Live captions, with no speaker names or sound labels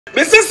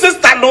Mrs.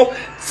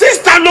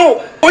 Sister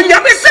no.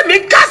 Onyame se me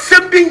ka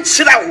sem bi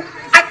nchira wo.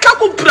 Aka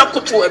ko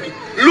prakoto abi.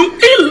 Lu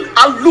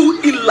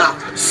illa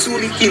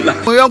suri illa.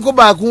 Oyonko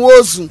ba ku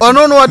wosu.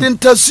 Ono no ode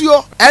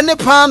ntasuo ene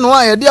pan no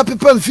a ye de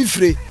apepa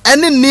mfifire.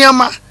 Ene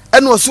niema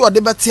ene oso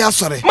ode bete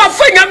asore. Ma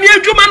fa nyame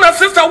adwuma na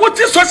sister what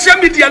is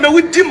social media na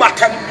we di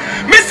matam.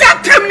 Me se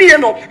atem ne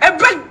no e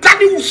be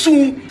dani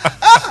usu.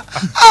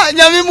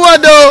 Nyame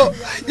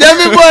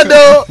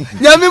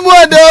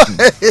muado.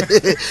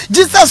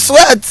 Jesus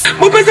sweat.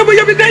 Mo pese mo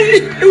yabe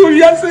dai e wo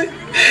wiase.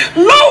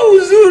 Lo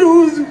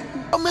uzu.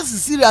 O me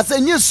Cecilia say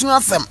nyesu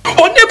asem.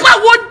 Onipa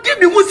wo di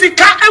mi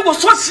musika e wo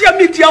social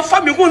media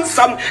fa mi ho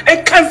nsam e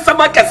kan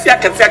sama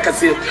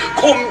kase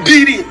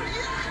kombiri.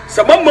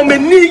 Sama mama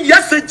ni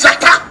yase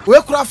jata.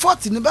 We kura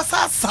 40 ni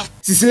besa asa.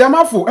 Cecelia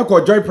Marfo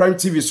eko Joy Prime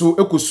TV so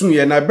ekosun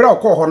ye na bra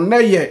ko ho na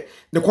ye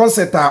the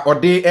concert a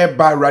ode e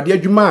ba radio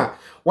adwuma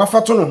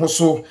wafato no ho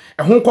so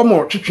ehun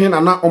komo twetwe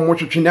na omo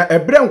twetwe na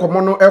ebre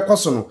nkomo no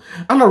ekoso no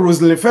ana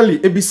Roselyn Felly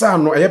ebisa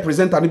no eye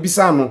presenter no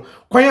bisa no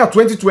kwan ya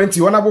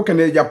 2020 wana bo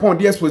kana Japan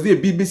de expose e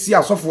BBC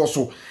asofo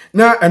so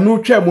na enu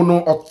twa mu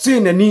no ote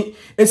nani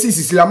esi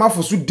Cecelia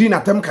Marfo so di na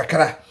tem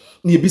kakra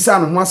na ebisa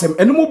no ho asem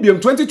enu mu biem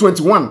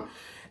 2021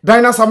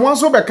 Diana Asamoah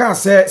so beka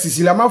se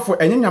Cecelia Marfo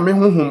enyanyame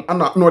honhom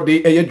ana no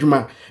de eye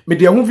dwuma me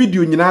de ho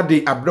video nyina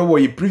de abrewo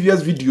ye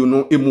previous video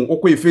no emu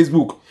okoye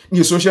Facebook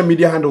ni social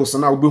media handles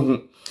na obehu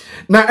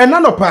na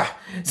enanopa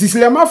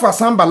Cecelia Marfo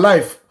asamba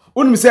live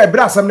onim se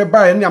ebra asam ne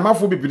bae ne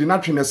amafo bebre na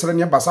twene sere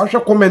ne basa hwe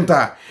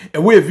commenter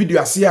ewe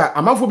video ase a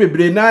amafo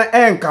bebre na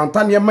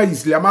encounter ne ma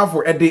Cecelia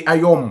Marfo ede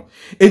ayom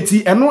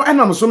enti eno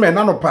enam so me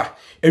enanopa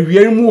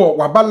ewie mu wo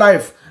waba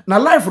live na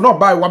life no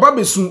buy waba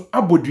besu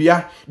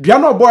abodua dua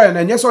no boy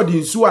na nyeso de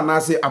nsu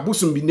anase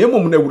abusum bi na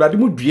emom na awurade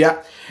mu dua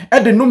e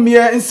de no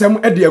me nsem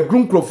e de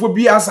agrum krofo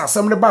bi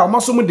asasem ne ba o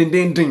maso mu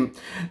dendenden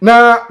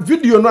na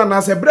video no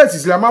anase bra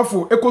Cecelia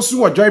Marfo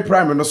ekosu wo Joy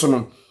Prime no so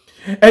no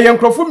eye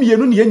krofo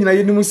mienu ne nyina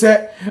yenim se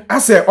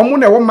ase omo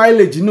na wo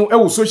mileage no e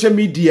wo social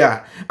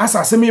media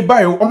asasem e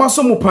ba o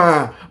maso mu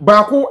pa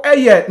baako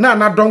eye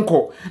Naana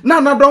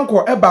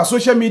Donkor e ba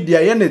social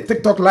media ye ne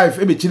TikTok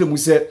live e be chire mu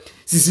se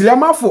Cecelia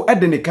Marfo e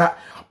de nika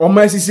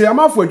Oma Cecelia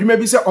Marfo adwuma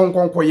bi se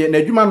onkonkoye na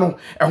adwuma no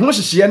ehon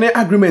hyehye ne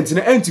agreement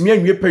na antimi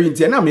anwie parent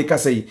na make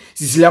say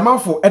Cecelia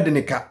Marfo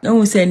edenika na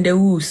hu se nda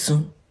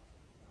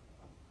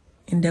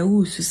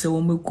wusu se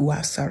wo megu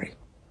asare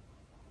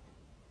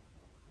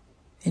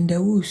nda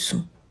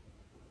wusu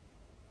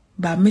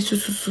ba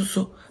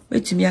mesususu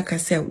betimi aka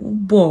se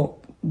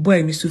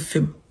boy ni su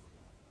fem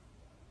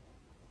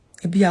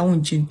ebi a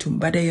won jintum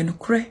bada ye no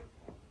kure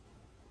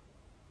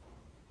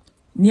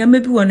niam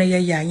bi wona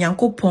ye ya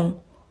Nyankopon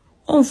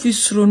on fi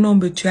suro no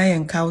betu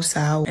ayen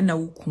kausa na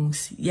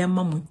wukunsi ye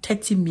mamu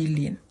 30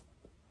 million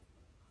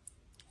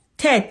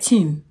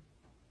 13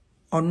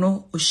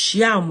 ono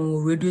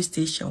oshiamu radio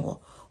station wo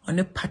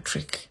one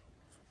Patrick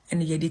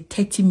and ye de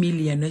 30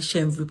 million no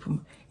share vipum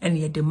and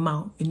ye de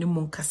ma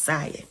enimu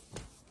kasaye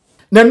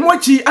na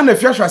nwachi ana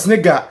Afia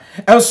Schwarzenegger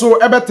enso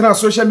ebetra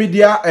social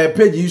media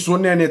page so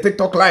na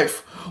TikTok live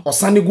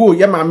osane go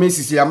ye maame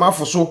Cecelia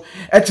Marfo so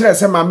e kire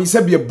se maame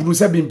se bia buru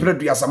se bi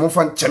mpredu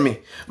asamfa ncheme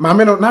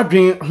maame no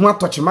nadwen ho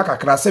atoche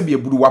makakra se bia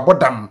buru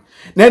wabodam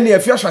na ne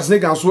Afia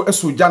Schwarzenegger so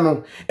esoja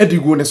no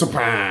edigo ne so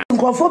pa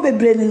nkrofo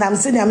bebre ni nam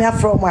se ne ame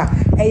afrom a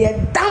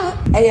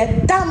eye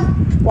dam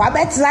wa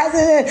betra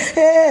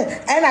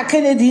e na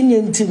Kennedy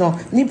nyenti no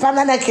nipa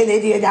na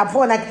Kennedy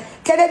Japan na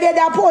Kennedy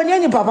Japan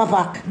nyeni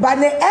papa but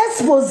the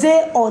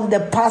expose on the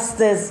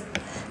pastors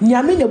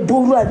nyame ne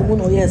boru adu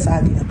no yes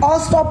ade or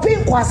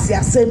stopping kwasi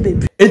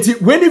assembly enti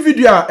when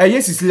video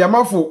a Cecelia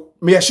Marfo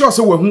me sure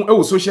so wahu e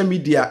wo social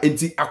media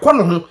enti akwa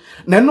ho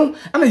na no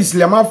ana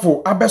Cecelia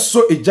Marfo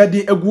abeso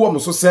ejade agu o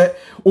so se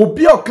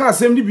obi o ka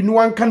asem ni bi no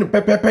wanka ne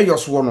pepepe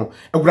yoso no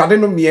agurade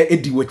no me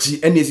edi wachi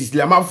ene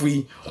Cecelia Marfo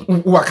yi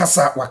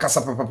wakasa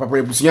papa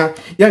ebusuya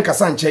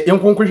yankasa nche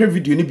yenkonkohwe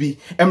video ni bi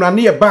emra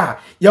ne ye ba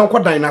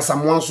yankodan na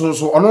Asamoah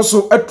so ono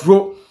so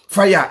aturo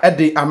fire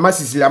ede ama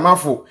Cecelia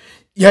Marfo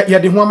ya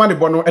de ho amane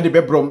bono e de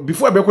bebrom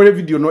before be kwere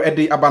video no e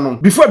de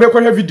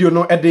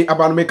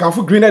abano me kan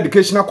fu green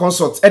educational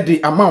consult e de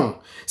amount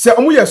se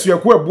omu yesu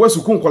yakwo abo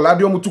asuku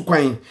nkolade omu tu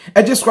kwan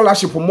e je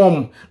scholarship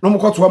mom no mu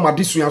kwoto ma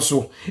disua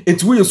so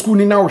enti wo ye school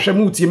ni na wo hwe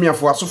mu tie me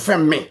afo aso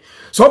femme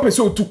so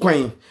opese otu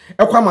kwan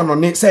e kwa ma no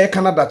ne se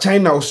Canada,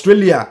 China,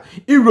 Australia,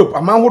 Europe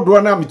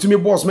amanhodo na mitumi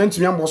boss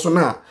mentumi amboso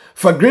na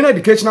for green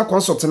educational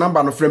consult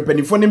number no frem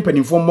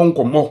penifo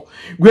monkomo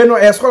gwe no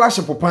e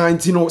scholarship pan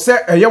enti no se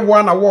eye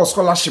wo na wo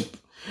scholarship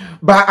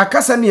ba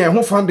akasa ne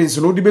ho fundings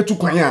no de betu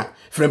kwan a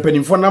frem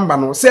penifo number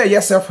no se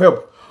eye self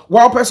help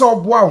wa opese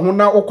oboa ho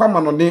na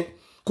okwama no ne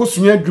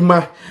kosunya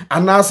dwuma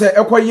anase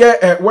ekoye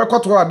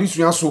wekoto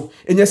adisua so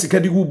enya sika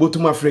di gu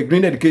botuma free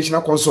green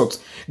educational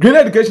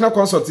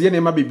consult ye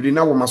na ma bibiri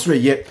na wo maso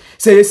ye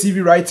say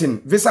CV writing,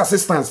 visa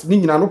assistance ni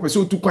nyina no pese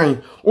otu kwan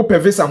o pe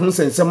visa ho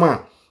sensem a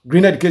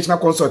Green Educational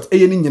Consult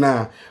eye ni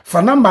nyina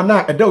fa number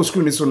na eda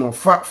screen so no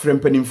fa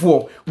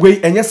frempanimfo we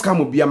enye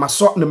scam bia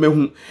maso na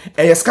mahu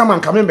eye scam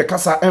anka me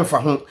bekasa emfa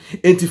ho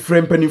enti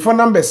frempanimfo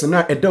numbers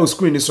na eda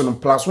screen so no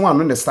 +1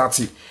 no ne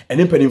start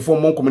ene panimfo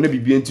mon kom na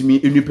bibia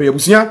ntimi enwipa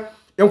yabusia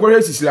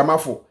enkwere Cecelia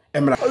Marfo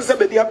emra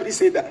Somebody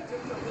appreciate that.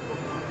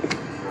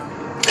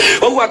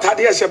 Oh, what had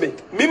you said?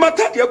 Me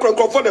matadi a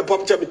crocodile for the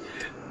pump chemi.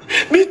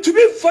 Me to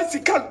be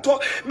first canto.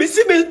 Me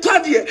see me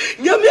tadi.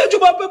 Nyamia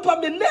juba papa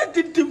me net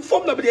it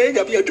inform na me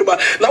nyamia juba.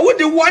 Now what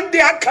the one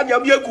day I can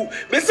nyamia gu.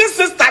 Me say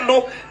sister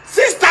no.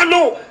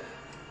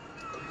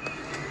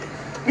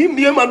 Me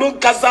no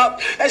kasa.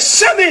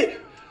 Shemi.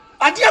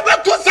 Adi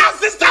abe to sa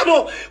sister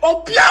no.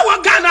 Obia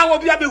wa Ghana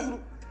obia be huru.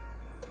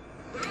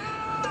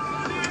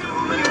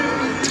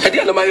 Adi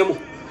na mayemu.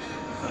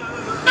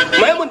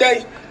 Mayemu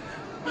dai.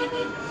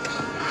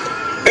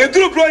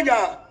 Edru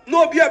bronya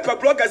no be a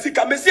blogger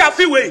sika me see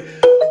afiwe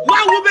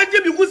wa wo be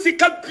de bi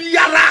sika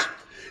biara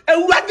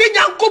ewurade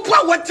nyankopɔ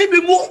a wɔte bi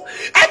mu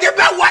e de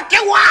be wake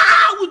wa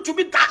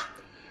wutubita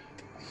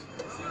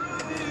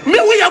me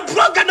we ya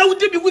blogger na wo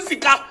de bi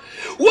sika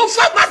wo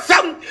fa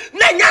masam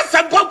na nya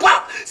sam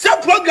papa se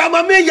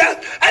program me ya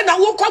e na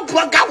wo ko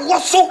blogger wo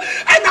so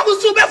e na wo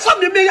so be fa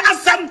me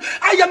asam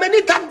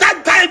ayamani that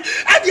time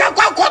e de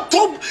akwa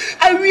tom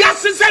we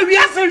ase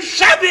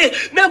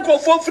shabe na go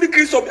for free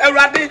Christ of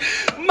erade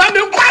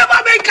mame kwa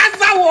ma me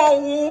kasa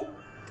wo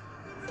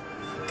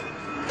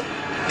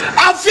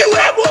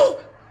afiwemu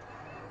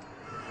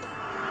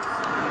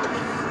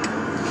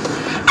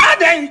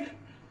adai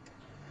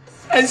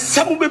en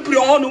samu be pri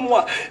onu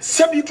mo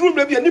sabi drum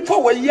na bia nipa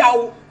wa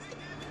yawo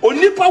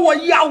onipa wa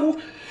yawo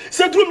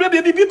se drum na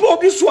bia bibi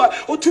obi so a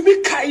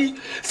otumi kai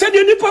se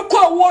de nipa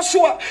kwa wo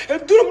so a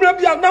drum na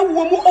bia na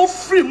wo mu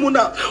ofri mu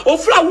na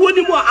ofra wo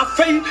ni mu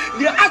afai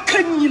ne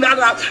aka nyina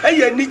na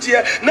eye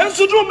nije na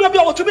so drum na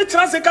bia otumi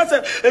transe ka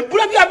se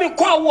bura bia me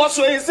kwa wo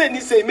so e se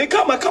ni se me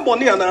ka maka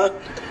boni ana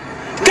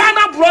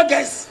Ghana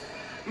bloggers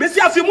me si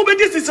afi mu be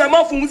di Cecelia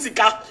Marfo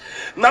musika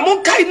na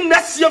mo kai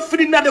na se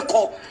afiri na de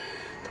ko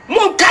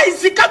mon kai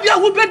sika bia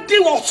wo be di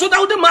wo so da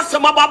wo de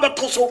masema ba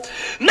beto so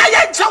na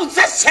ye chau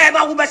se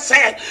na wo be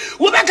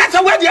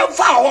kata we de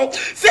mfa ho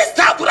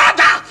sister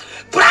brother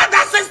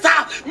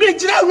sister me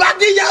jira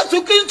urade ya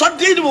so Kristo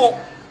di mo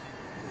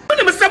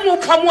ni me se mo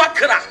pam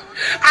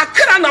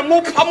akra na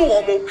mo pam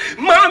wo mo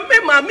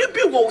ma me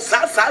bi wo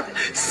sa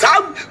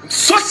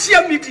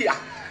social media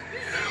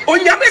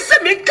onyame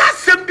se me ka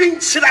se bi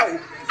nchira wo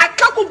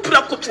aka ko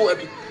bra koto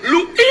abi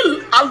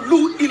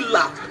alu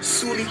illa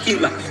suri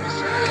illa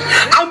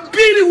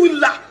ambiri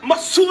willa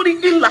masuri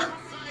illa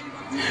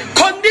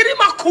kondiri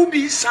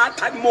makubi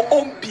satan mo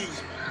ombi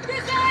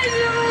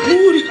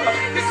muri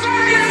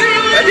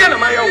edi na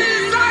mayo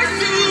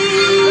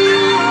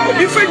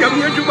obi fanya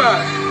mi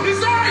aduma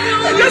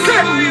yese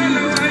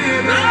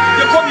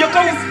yeko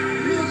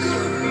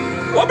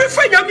obi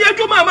fanya mi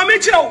aduma mama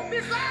cheo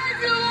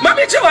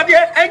de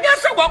enya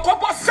se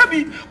wakobo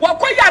sabi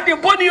wakoya de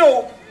boni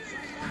o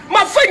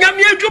ma fanya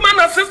mi aduma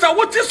na sister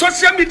what is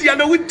social media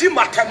na we di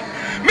matam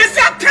me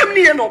say atem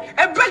ni no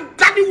e be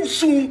dani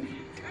usu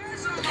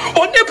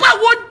onipa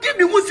wo di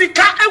mi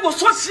musika e wo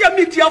social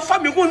media fa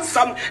mi ho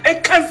nsam e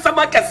kan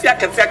sama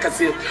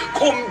kase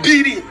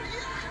kombiri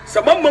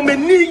se mama me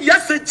ni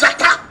yase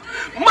jata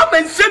mama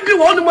nsebi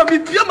wo no ma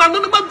bibia ma no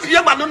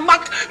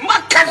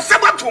ma kan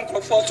sama to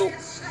nkofo so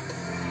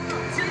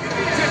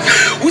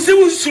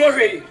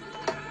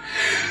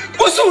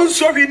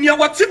sorry ni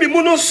awati mi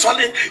mu no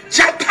sorry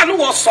jata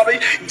was sorry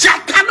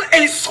jata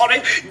is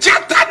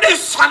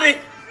sorry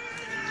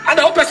and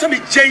I hope me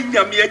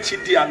jenya me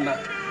achidiana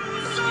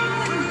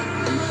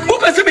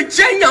hope me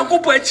jenya go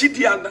po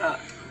achidiana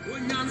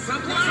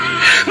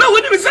now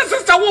when we say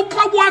sister wo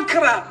pa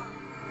wakra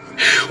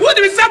when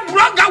we say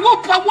brother wo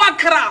pa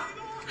wakra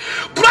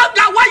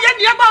brother why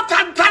ye about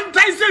tan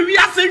say we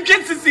are saying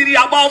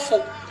Cecelia Marfo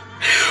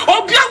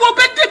obia wo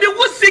bete bi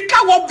wo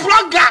sika wo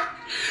brother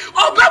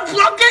oba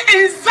blogger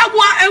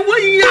ensawa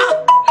ewoya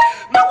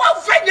na wa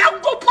fanya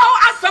gopo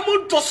asamu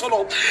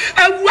tosoro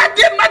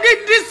ewade made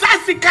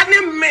disasika ne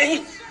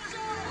me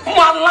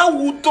mala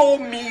wuto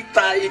mi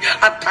tai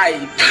atai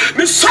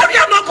mi sorry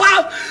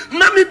anopa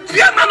na mi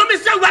bia na no mi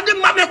se ewade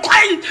ma me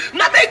kwai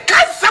na me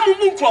kasamu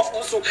mu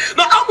krofo so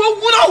na amo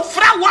wura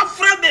ofra wa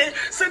fra me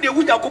se de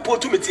wuja gopo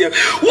to metie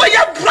wo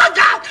ye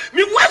blogger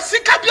mi wa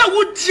sika bia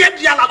wo die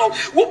bia la no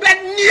wo be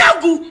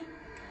niagu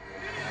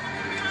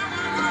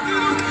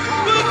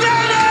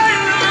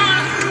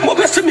mo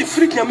pese mi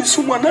freak ya mi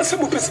sumo na se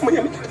mo pese mo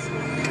ya mi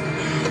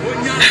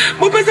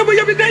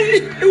dai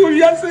e wo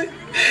ya se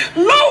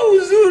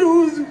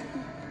zuru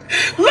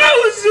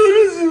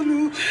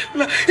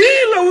la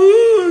ila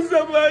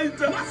uza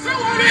baita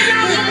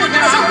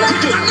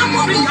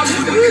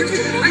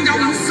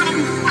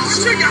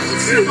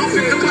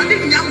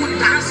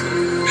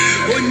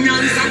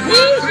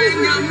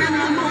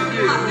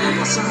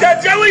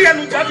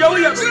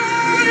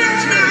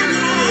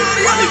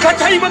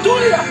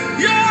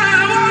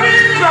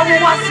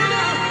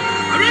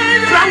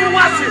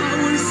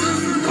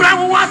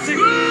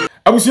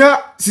abusia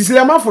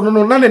Cecelia Marfo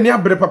no na ne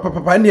abre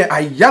papa ne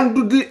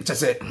ayandu de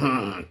chese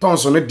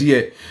tonso ne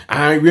de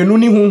wenu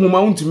ni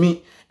hunhuma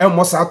untumi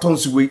emmo sa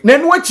tonso we na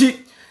enu achi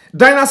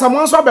Diana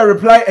Asamoah so be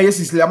reply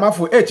Cecelia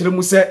Marfo kire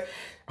mu se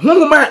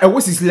hunhuma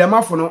ewo Cecelia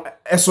Marfo no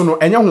eso no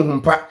enya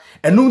hunhumpa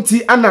enu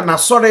nti ana na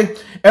sore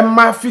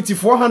emma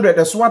 400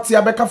 eso ate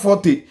abeka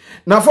 40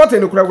 na 40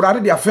 ne kura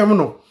wurade de afem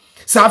no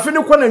sa afi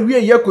ne kwa na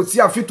wie ye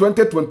kosi afi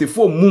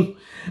 2024 mu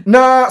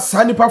na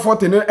sanipa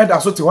 40 ne eda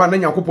so te ho na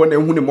Nyankopon na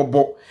ehu ne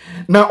mobo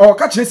na o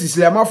ka kire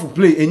Cecelia Marfo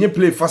play enye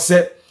play fa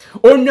se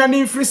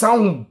onwane mfiri sa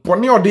ho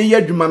bone ode ye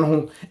adwuma no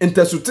ho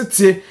entasu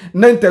tete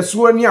na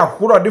entasu ani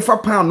ahoro de fa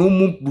pan no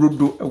mu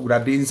brodo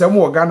awurade nsam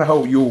wo Ghana ha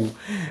yo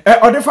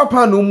ode fa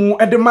pan no mu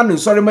ede ma no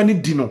sori ma ni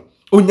di no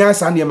onya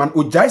sa ne man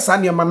ojai sa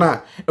ne man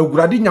na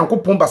awurade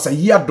Nyankopon basa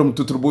yi adom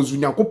totrobozu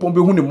Nyankopon be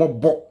hu ne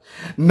mobo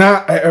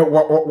na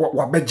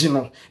wa beji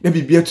no na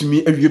bibia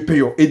tumi awie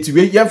peyo enti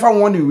we yemfa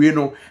won ne we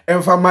no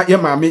emfa ma ye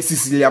maame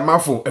Cecelia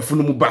Marfo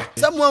afunu mu ba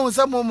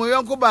samu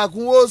yonko ba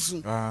ku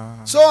wosu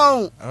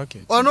so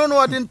okay ono no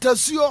wadi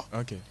ntasuo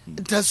okay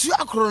ntasuo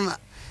akrona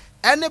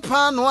ene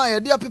pa no a ye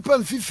de apepa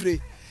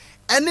mfifire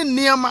ene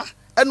niema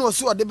ene wo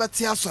so wode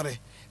bete asore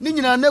ni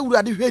nyina na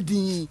awurade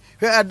hwedin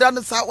hwe ada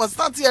no sa wo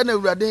start ye na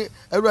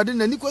awurade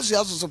na nikosu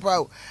asoso pa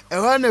o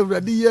ehwa na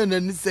awurade ye na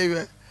ni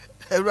sewe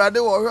awurade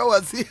wo hwe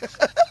wasi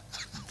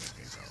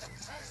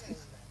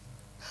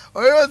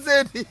oyo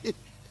zedi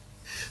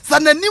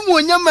sananimu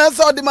onyama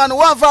sa odi man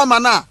wa fa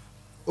mana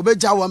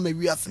obeja wa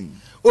mawiase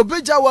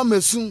obeja wa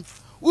masun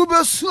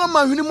ubesu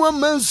amahwenimu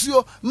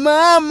amansuo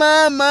ma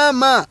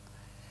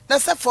na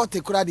se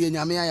 40 kura de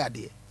nyame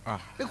ayade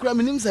e kura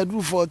minim sa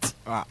duru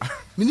 40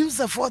 minim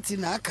sa 40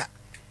 na aka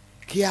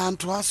ki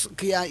antwaso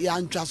ki ya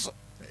antwaso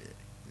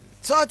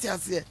so ti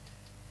ase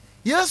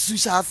Yesu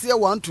shase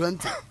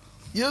 120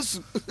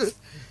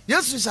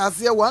 Yesu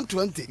shase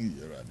 120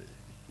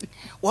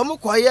 Wamo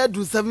kwa ya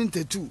do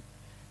 72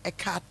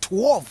 eka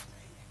 12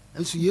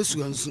 enso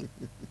Yesu ansu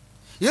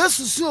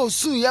Yesu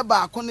sun ye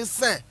ba akone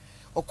se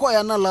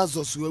okoya na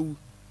Lazarus wawu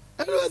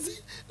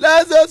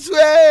Lazarus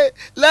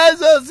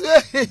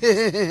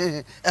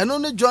eno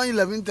ne John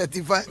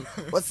 11:35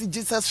 was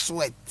Jesus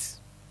sweat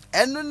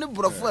eno ne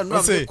brofo eno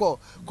ameko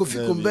Kofi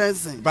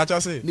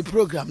Kombensen ni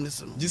program ne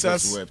so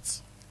Jesus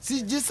sweat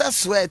see Jesus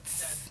sweat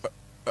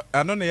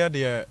eno ne ya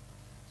de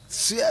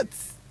sweat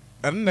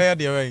na ya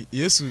de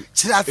Yesu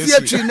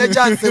Afia tree na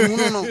chance mu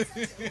no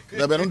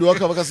da be no de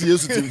waka waka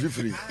Yesu tim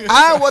fifiri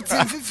what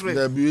tim fifiri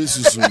da be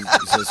Yesu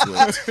so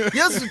sweat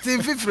Yesu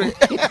tim fifiri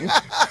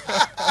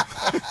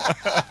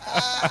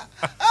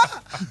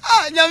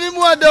nyami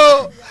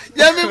muado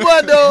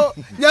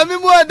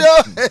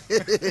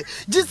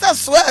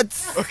Jesus sweat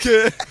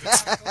okay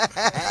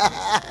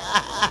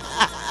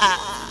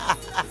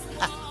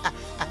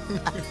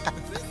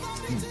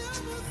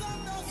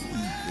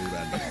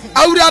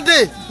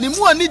awurade ni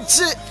mu ani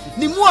che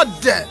ni mu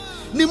ode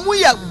ni mu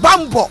ya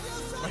bambo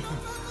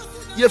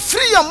ye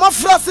free ya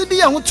mafrase de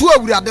ye ho to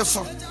awurade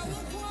so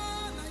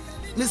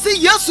ni say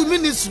Yesu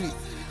ministry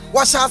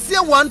wa shase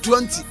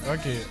 120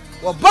 okay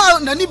wa ba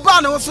nani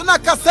ba ne ho so na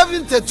ka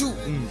 72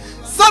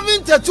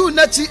 72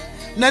 na chi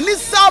nani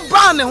sa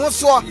ba ne ho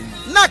so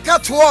na ka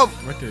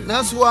 12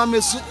 na so wa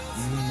mesu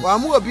wa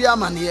mu obi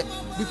amane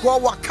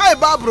because wa kai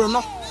babro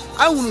no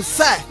ahunu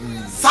say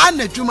sa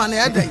na dwuma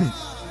na edan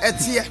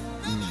etie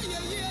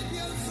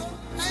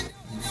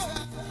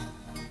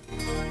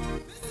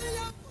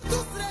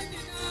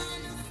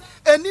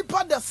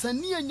enipa da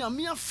sani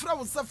anyame afra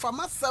wo se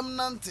fama sam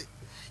nante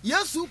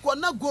Yesu ko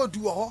na god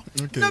wo ho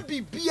na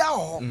bibia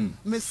ho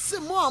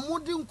mesemo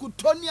amudi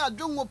nkutoni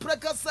adwonwo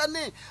prekasa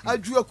ne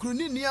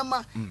adwuakuruni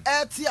niema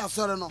eti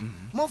asore no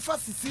momfa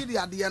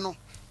Cecelia de no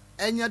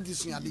enya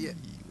disuade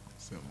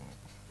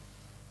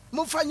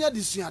momfa nya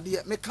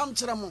disuade me kam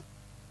kire mo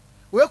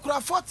we kura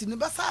 40 ne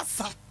besa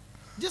asa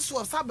Jesu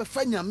wo sa be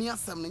fa nyame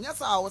asem ne nya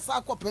sa wo sa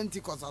akọ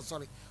Pentecost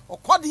asore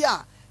okode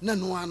a na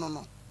no ano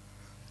no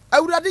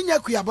awurade nya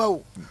kuyaba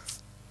o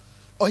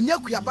onya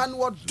kuyaba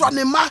no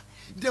done ma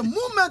the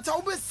moment I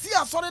will see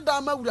a sorry da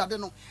ma awurade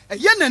no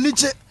eye nani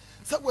che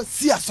se we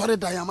see a sorry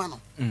da yama no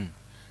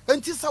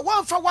enti sa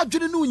wan fa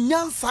wadwene no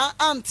nyansa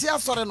ante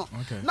asore no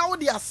na wo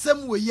de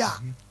asem we ya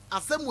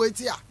asem we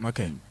ti a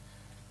okay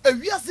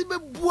ewiase be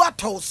bu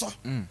ataw so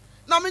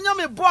na menya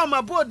me bo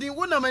amabodi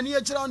wo na mani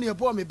a kira no e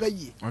bo me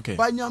bayi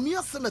ba nyame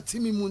asem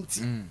atimi mu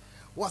nti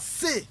was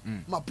say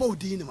my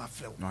body in my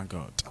flow. My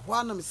God.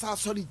 One of my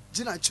sorry,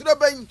 Gina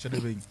Chidabang.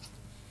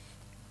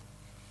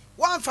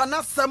 One for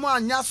not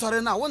someone,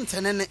 Yasor na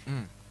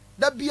 110.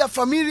 That be a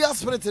familiar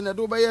spirit in a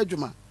Dubai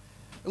Juma.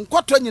 And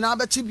Quaton in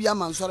Abachibia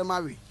man, sorry,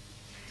 Mary.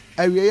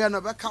 I will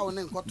never count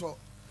and Quato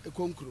a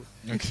concru.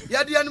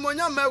 Yet the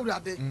Animonia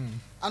Melrade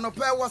and a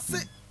pair was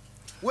sick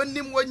when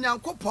him when young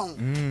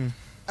coupon.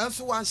 And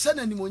so one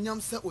sending him when young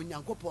set when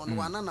young coupon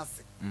one another.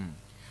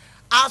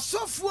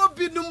 Asofo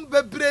binum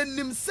bebre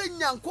nim se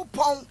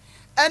Nyankopon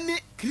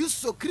ene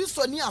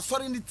Kristo ni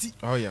asore ni ti.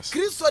 Oh yes.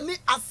 Kristo ni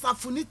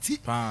asafo ni ti.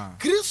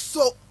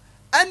 Kristo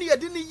ene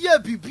yede ni ye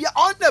bibia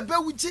on na be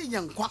wuche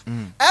yankwa.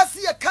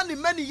 Ase ye ka ka ni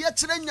mani ye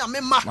kire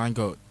nyame ma My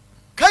God.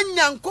 ka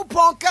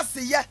nyankopon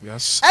kase ye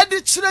Yes. e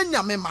di kire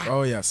nyame ma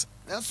Oh yes.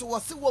 enso wo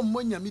se wo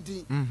mo nyame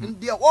din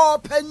ndi o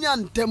panya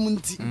ntem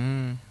nti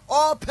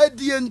o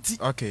padie nti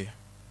Okay.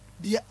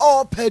 die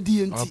o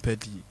padie Oh nti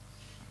petty.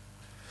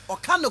 o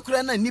ka no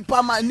kure na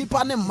nipa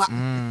ne ma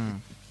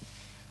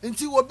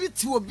nti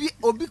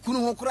obi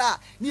kunu ho kura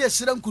ni ye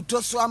hire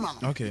nkuto so ama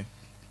no Okay.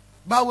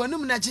 ba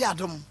wanum na gye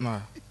adom Nah.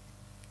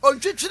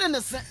 ontwetwere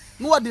ne se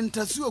no wode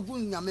ntasu ogu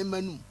nyame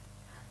manum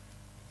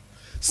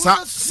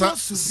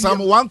Psalm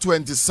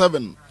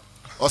 127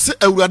 or say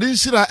awurade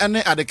nhyira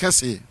ene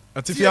adekase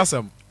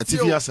Atifiasem.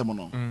 atifiasem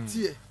no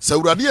tie sa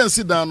awurade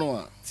ansi dan no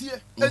a tie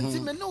enti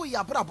me no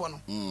ya brabo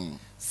no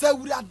sa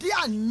awurade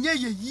anye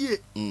ye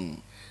yie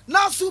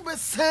na so be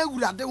sa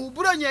awurade hu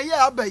bura nya ye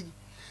abai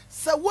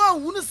sa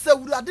wanhunu sa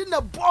awurade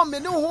na bo me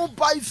ne ho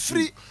bai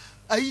free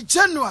ayi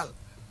January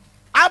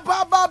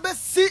ababa be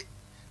si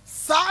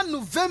sa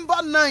November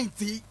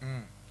 90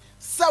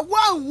 sa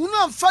wanhunu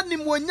amfa ni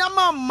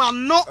monyama ma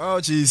no Oh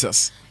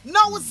Jesus.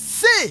 na wo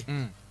se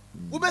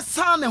wo be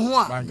sa ne ho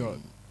My a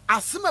God.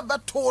 asema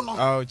beto no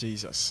Oh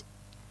Jesus.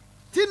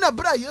 tina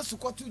bra Yesu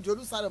kwato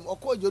Jerusalem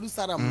okọ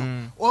Jerusalem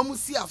no omu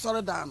si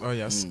asore dan no Oh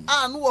yes.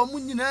 no omu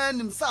nyina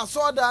nim sa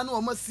asore dan no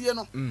omu sie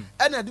no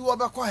ena de wo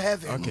be kọ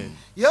heaven Okay.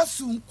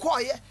 Yesu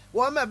nkoye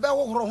wo me be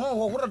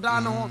hohoro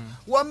dan no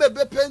wo me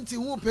be penti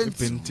hu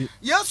penti Penti.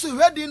 Yesu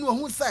hwedi no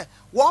hu se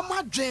wo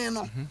ma dwen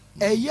no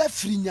eye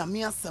firi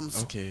nyame asem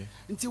so Okay.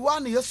 nti wa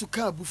na Yesu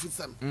ka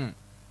abufusam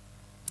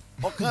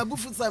o ka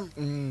abufusam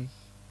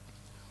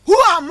Who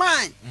am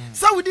I?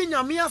 So we did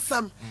nyame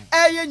asem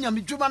eye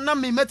nyame dwuma na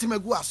me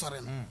metemagu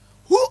asore no.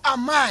 Who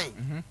am I?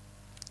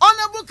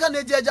 Honorable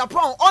Canadian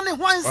Japan only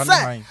one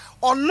say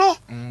ono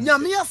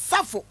nyame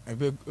asafo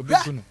Ebe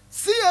kuno.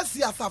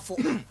 CSC asafo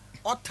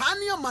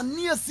otania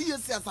mania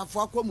CSC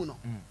asafo akwamu no.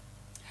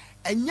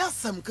 Enya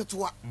asem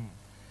ketwa.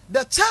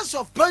 The Church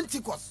of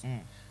Pentecost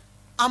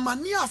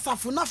amania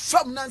asafo na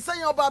fam na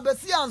nsan oba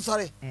besi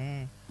ansore.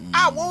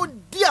 Wo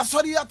di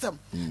asori atem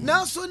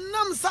na so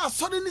nam sa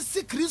asori ni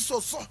si Kristo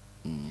so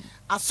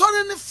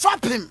asori ni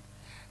fapim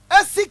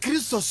esi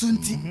Kristo so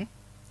nti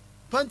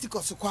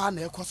Pentecost kwa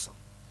na ekoso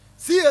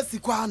CSC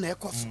kwa na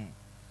ekoso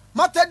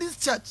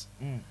Methodist Church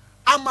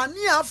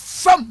amania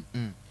fam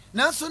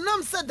na so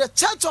nam say the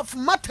Church of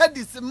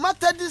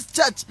Methodist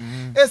Church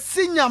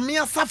esi nyame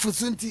asafo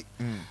so nti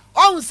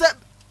on say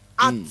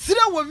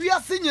atire wo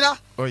wiase nyina.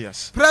 Oh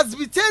yes.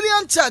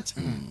 Presbyterian Church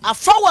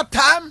afa what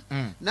time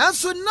na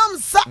so nam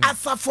sa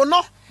asafo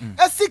no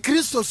esi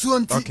Kristo so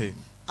nti Okay.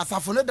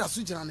 asafo no da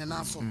so gina ne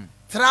na so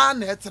tra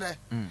na etre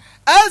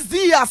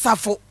SD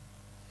asafo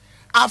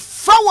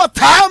afa what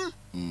time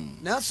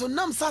na so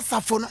nam sa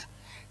asafo no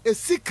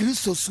esi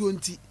Kristo so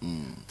nti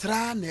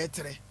tra na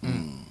etre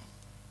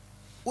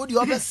odi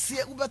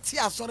obesie ubeti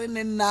asore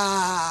ne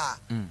na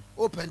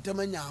open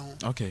temanya ho.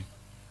 Okay.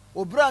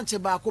 O branch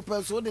ba ko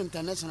penso the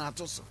international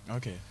to so.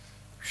 Okay.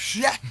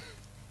 Hwe.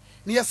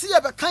 Ni yesi ye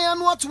be kan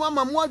anu atuma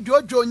ma mo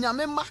adwoodwo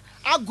nyame ma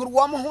agoro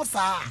wo mo ho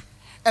saa.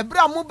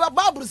 Ebra mo ba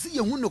Bible si ye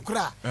hu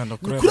nokura.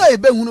 Nokura ye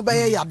be hu be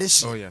ye yade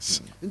hye. Oh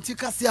yes. Nti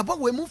kase aba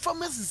we mu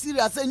pharmacy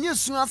serious enye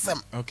su asem.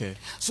 Okay.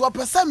 So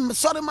person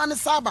sorry man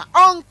saba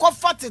onko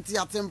fatete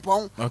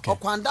atempon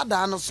okwanda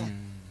da no so.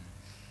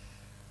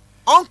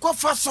 Onko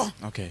fa so.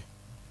 Okay.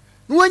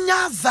 No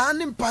nya za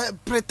ne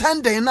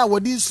pretending na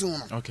wodi su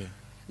no. Okay.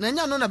 Na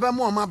nya no na be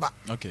mo maba.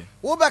 Okay.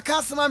 Wo be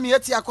ka asema me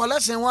yeti a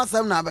collection one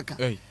asem na beka.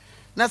 Hey.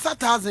 Na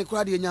 1000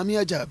 kura de nyame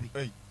ajabi.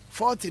 Hey.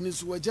 40 ni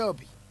so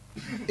ajabi.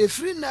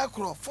 Efri na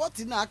kro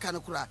 40 na aka no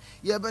kura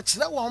ye be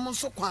kire wo mo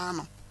so kwan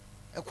no.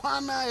 E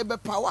kwan na e be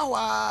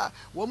pawawa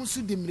wo mo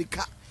so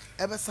dimrika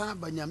e be san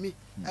ba nyame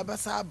e be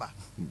san ba.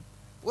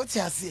 Wo ti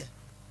ase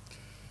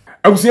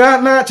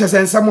Abusia na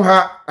chesensam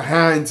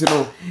ha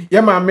ntino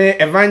ye maame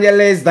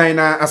evangelist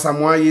Diana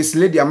Asamoah yes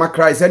lady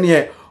amakra ise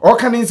ne o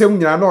kan nsem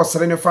nyina na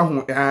osere ne fa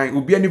ho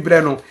obi ani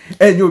bre no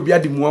enye obi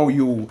ade mu awo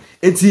yo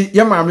enti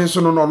ye maame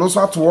so no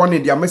so ato wo ne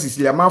dia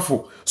Cecelia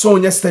Marfo so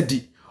onye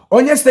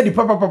study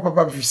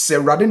papa se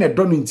Rαin ne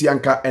do no nti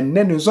anka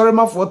enne ne nsore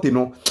Marfo te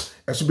no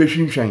eso be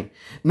hwinhwan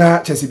na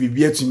chese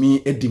bibia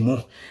tumi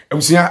edimu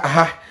abusia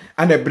aha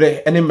ana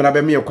bre ene mra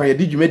be me kwan ye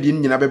di dwumadi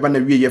nyina be ba na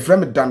wie ye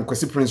frem dan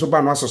kwesi prince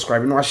oba no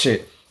subscribe no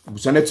share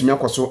buso na tumi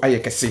akoso aye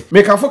kese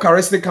make afo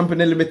Charistic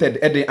Company Limited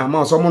ede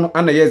amount so mo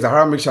ana ye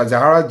Zahara mixture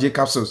Zahara J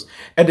capsules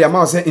ede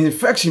amount say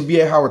infection be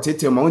how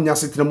tete ma onya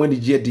setre mo ni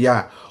je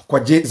dia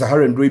kwaje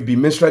Zahara ndro bi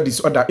menstrual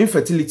disorder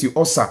infertility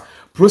ulcer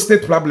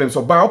prostate problems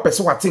oba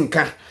opese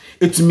watinka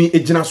etumi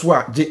ejina so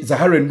a je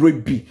Zahara ndro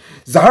bi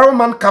Zahara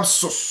man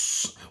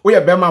capsules we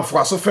are bema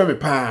for so fair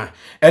pa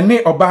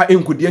ene oba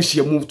enkodi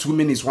ahia move 2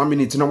 minutes 1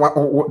 minute na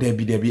there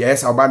be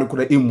yes oba no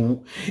kura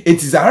emu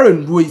enti Zahara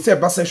ndro say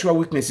ba sexual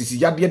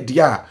weaknesses yade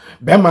dia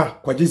bema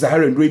kwaje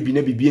Zahara ndro bi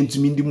na bibie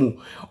ntumi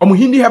ndimu omo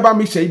hindi heba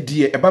mixture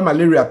die eba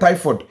malaria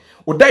typhoid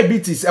o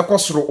diabetes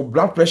ekosoro o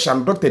blood pressure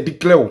and doctor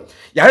declare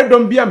yare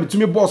don bia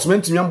metumi boss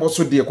mentumi ambo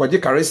so de kwaje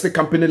charistic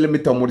company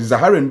limited mo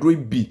Zahara ndroi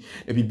bi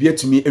e bibia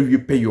tumi awie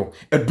peyo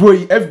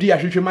edroi fd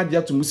ahwehwe ma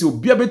dia to mu se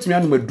obia betumi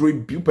anum edroi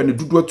bi upa ne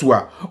dudu atu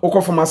a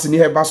okọ pharmacy ni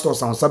herbal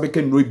stores an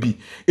sabeke ndroi bi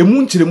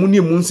emu nkyeremu ni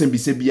emu nsem bi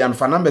se bia and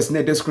fa numbers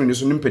na de screen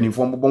so ni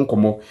mpanimfo mbobon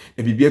komo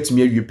e bibia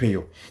tumi awie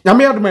peyo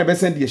nyame adoma e be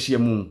send ye hia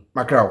mu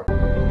makrawo